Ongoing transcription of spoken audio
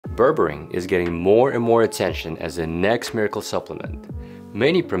Berberine is getting more and more attention as the next miracle supplement.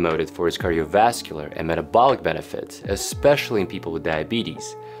 Many promote it for its cardiovascular and metabolic benefits, especially in people with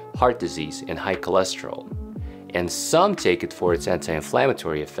diabetes, heart disease, and high cholesterol. And some take it for its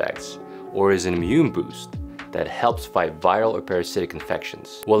anti-inflammatory effects, or as an immune boost that helps fight viral or parasitic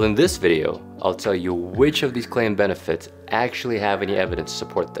infections. Well, in this video, I'll tell you which of these claimed benefits actually have any evidence to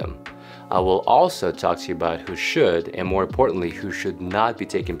support them. I will also talk to you about who should, and more importantly, who should not be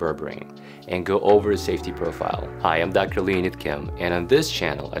taking Berberine, and go over the safety profile. Hi, I'm Dr. Leonid Kim, and on this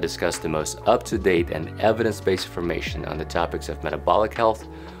channel, I discuss the most up-to-date and evidence-based information on the topics of metabolic health,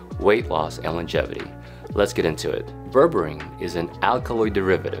 weight loss, and longevity. Let's get into it. Berberine is an alkaloid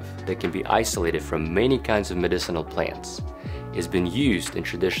derivative that can be isolated from many kinds of medicinal plants. It's been used in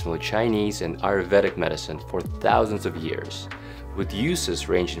traditional Chinese and Ayurvedic medicine for thousands of years, with uses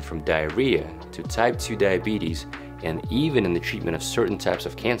ranging from diarrhea to type 2 diabetes and even in the treatment of certain types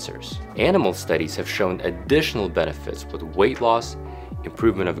of cancers. Animal studies have shown additional benefits with weight loss,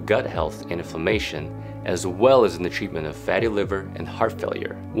 improvement of gut health and inflammation, as well as in the treatment of fatty liver and heart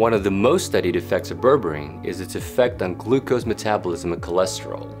failure. One of the most studied effects of Berberine is its effect on glucose metabolism and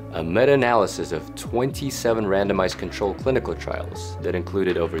cholesterol. A meta-analysis of 27 randomized controlled clinical trials that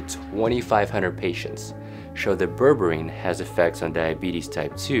included over 2,500 patients showed that Berberine has effects on diabetes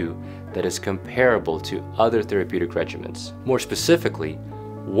type 2 that is comparable to other therapeutic regimens. More specifically,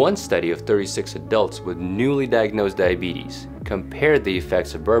 one study of 36 adults with newly diagnosed diabetes compared the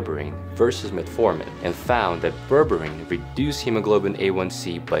effects of Berberine versus metformin and found that Berberine reduced hemoglobin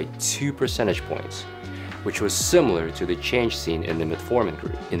A1C by 2 percentage points, which was similar to the change seen in the metformin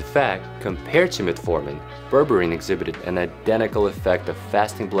group. In fact, compared to metformin, Berberine exhibited an identical effect of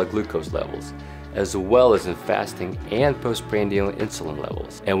fasting blood glucose levels, as well as in fasting and postprandial insulin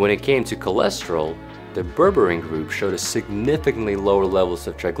levels. And when it came to cholesterol, the Berberine group showed a significantly lower levels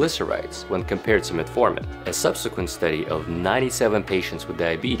of triglycerides when compared to metformin. A subsequent study of 97 patients with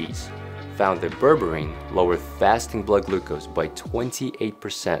diabetes found that Berberine lowered fasting blood glucose by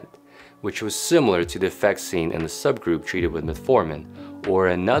 28%, which was similar to the effects seen in the subgroup treated with metformin or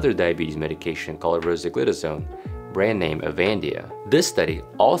another diabetes medication called rosiglitazone, brand name Avandia. This study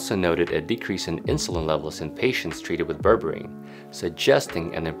also noted a decrease in insulin levels in patients treated with Berberine,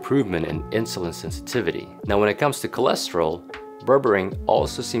 suggesting an improvement in insulin sensitivity. Now, when it comes to cholesterol, Berberine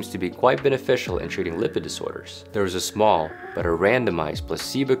also seems to be quite beneficial in treating lipid disorders. There was a small but a randomized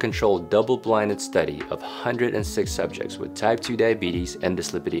placebo-controlled double-blinded study of 106 subjects with type 2 diabetes and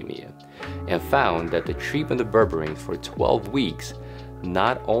dyslipidemia, and found that the treatment of Berberine for 12 weeks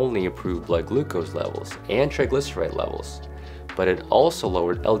not only improved blood glucose levels and triglyceride levels, but it also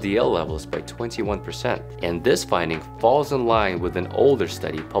lowered LDL levels by 21%. And this finding falls in line with an older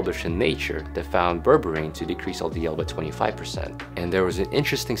study published in Nature that found Berberine to decrease LDL by 25%. And there was an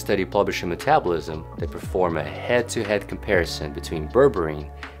interesting study published in Metabolism that performed a head-to-head comparison between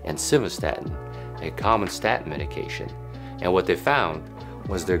Berberine and simvastatin, a common statin medication. And what they found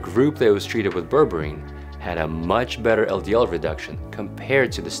was the group that was treated with Berberine had a much better LDL reduction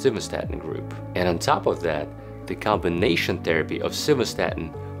compared to the simvastatin group. And on top of that, the combination therapy of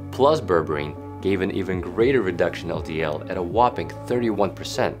simvastatin plus Berberine gave an even greater reduction in LDL at a whopping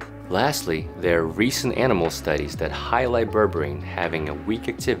 31%. Lastly, there are recent animal studies that highlight Berberine having a weak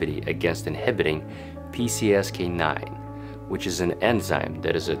activity against inhibiting PCSK9, which is an enzyme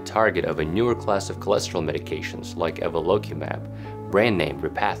that is a target of a newer class of cholesterol medications like evolocumab, brand name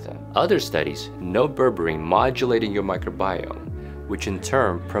Repatha. Other studies note Berberine modulating your microbiome, which in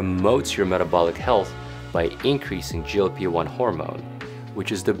turn promotes your metabolic health by increasing GLP-1 hormone,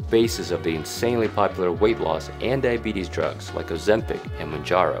 which is the basis of the insanely popular weight loss and diabetes drugs like Ozempic and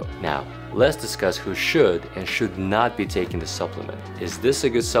Mounjaro. Now, let's discuss who should and should not be taking the supplement. Is this a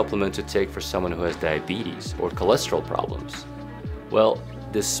good supplement to take for someone who has diabetes or cholesterol problems? Well,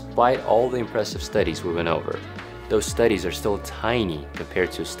 despite all the impressive studies we went over, those studies are still tiny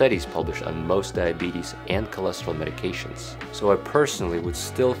compared to studies published on most diabetes and cholesterol medications. So I personally would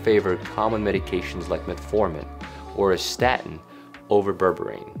still favor common medications like metformin or a statin over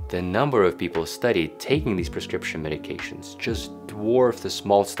Berberine. The number of people studied taking these prescription medications just dwarfed the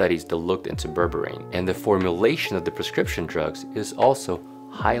small studies that looked into Berberine. And the formulation of the prescription drugs is also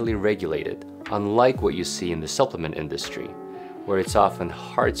highly regulated, unlike what you see in the supplement industry, where it's often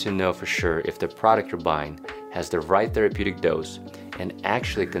hard to know for sure if the product you're buying has the right therapeutic dose and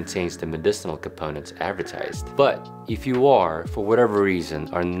actually contains the medicinal components advertised. But if you are, for whatever reason,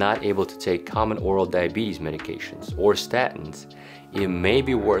 are not able to take common oral diabetes medications or statins, it may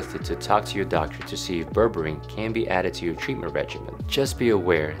be worth it to talk to your doctor to see if berberine can be added to your treatment regimen. Just be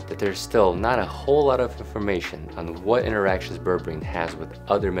aware that there's still not a whole lot of information on what interactions berberine has with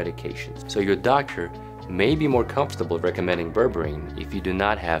other medications, so your doctor may be more comfortable recommending berberine if you do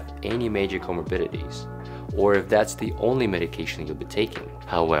not have any major comorbidities, or if that's the only medication you'll be taking.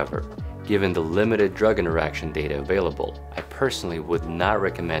 However, given the limited drug interaction data available, I personally would not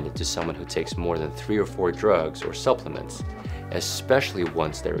recommend it to someone who takes more than 3 or 4 drugs or supplements, especially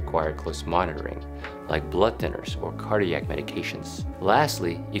ones that require close monitoring, like blood thinners or cardiac medications.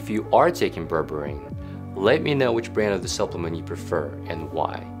 Lastly, if you are taking berberine, let me know which brand of the supplement you prefer and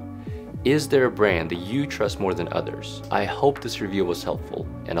why. Is there a brand that you trust more than others? I hope this review was helpful,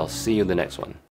 and I'll see you in the next one.